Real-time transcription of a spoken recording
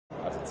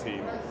a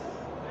team,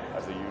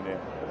 as a unit,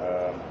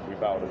 we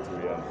battled until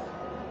the end.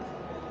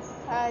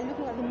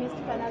 Looking at the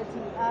missed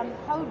penalty,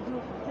 how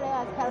do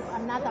players help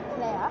another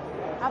player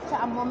after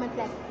a moment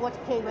like what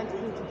Kay went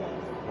through today?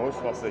 Most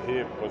of us are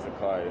here because of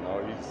Kai. You know,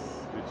 he's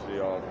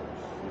literally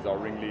he's our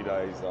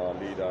ringleader, he's our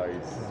leader,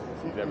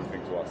 he's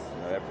everything to us.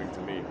 You know, everything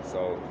to me.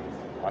 So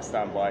I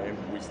stand by him.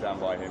 We stand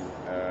by him.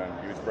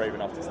 He was brave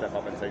enough to step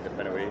up and take the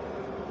penalty.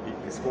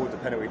 He scored the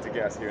penalty to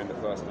get us here in the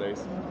first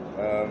place.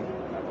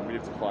 And we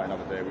live to fight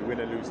another day. We win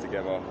and lose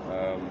together.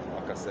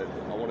 Like I said,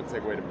 I want to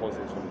take away the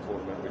positives from the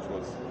tournament, which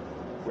was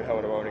we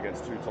held our own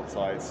against two top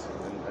sides,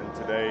 and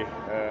today,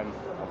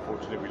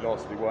 unfortunately, we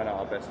lost. We weren't at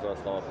our best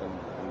first half, and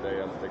they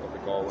got the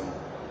goal and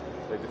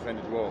they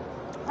defended well.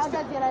 How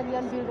does Sierra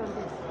Leone build on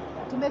this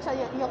to make sure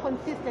you're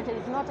consistent and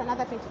it's not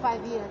another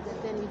 25 years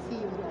and then we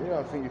see you again? Yeah,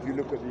 I think if you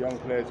look at the young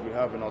players we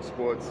have in our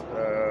squad,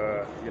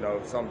 you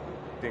know, some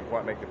didn't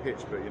quite make the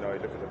pitch, but you know, you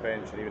look at the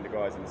bench and even the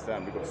guys in the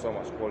stand. We've got so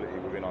much quality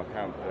within our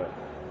camp that.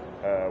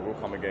 We'll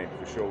come again,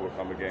 for sure we'll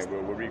come again.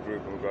 We'll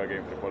regroup and we'll go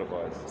again for the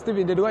qualifiers.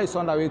 Steven, the duel is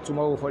on the way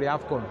tomorrow for the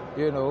AFCON.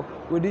 You know,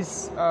 with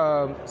this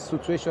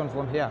situation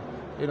from here,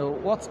 you know,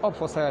 what's up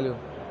for Sierra Leone?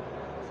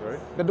 Sorry?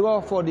 The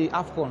duel for the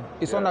AFCON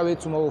is on the way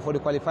tomorrow for the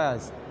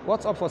qualifiers.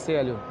 What's up for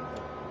Sierra Leone?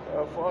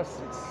 For us,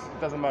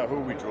 it doesn't matter who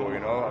we draw, you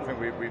know. I think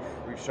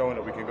we've shown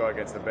that we can go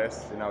against the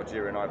best in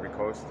Algeria and Ivory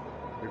Coast.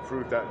 We've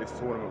proved that this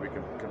tournament we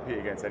can compete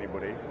against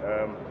anybody.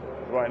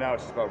 Right now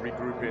it's just about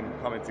regrouping,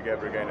 coming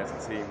together again as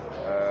a team.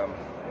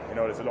 You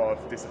know, there's a lot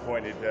of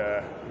disappointed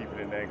people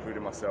in there,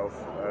 including myself.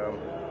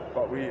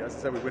 But as I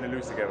said, we win and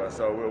lose together.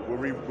 So we'll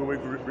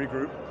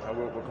regroup and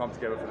we'll come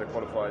together for the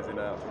qualifiers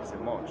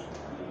in March.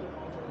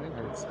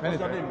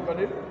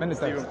 Many thanks.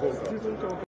 Steven Caulker.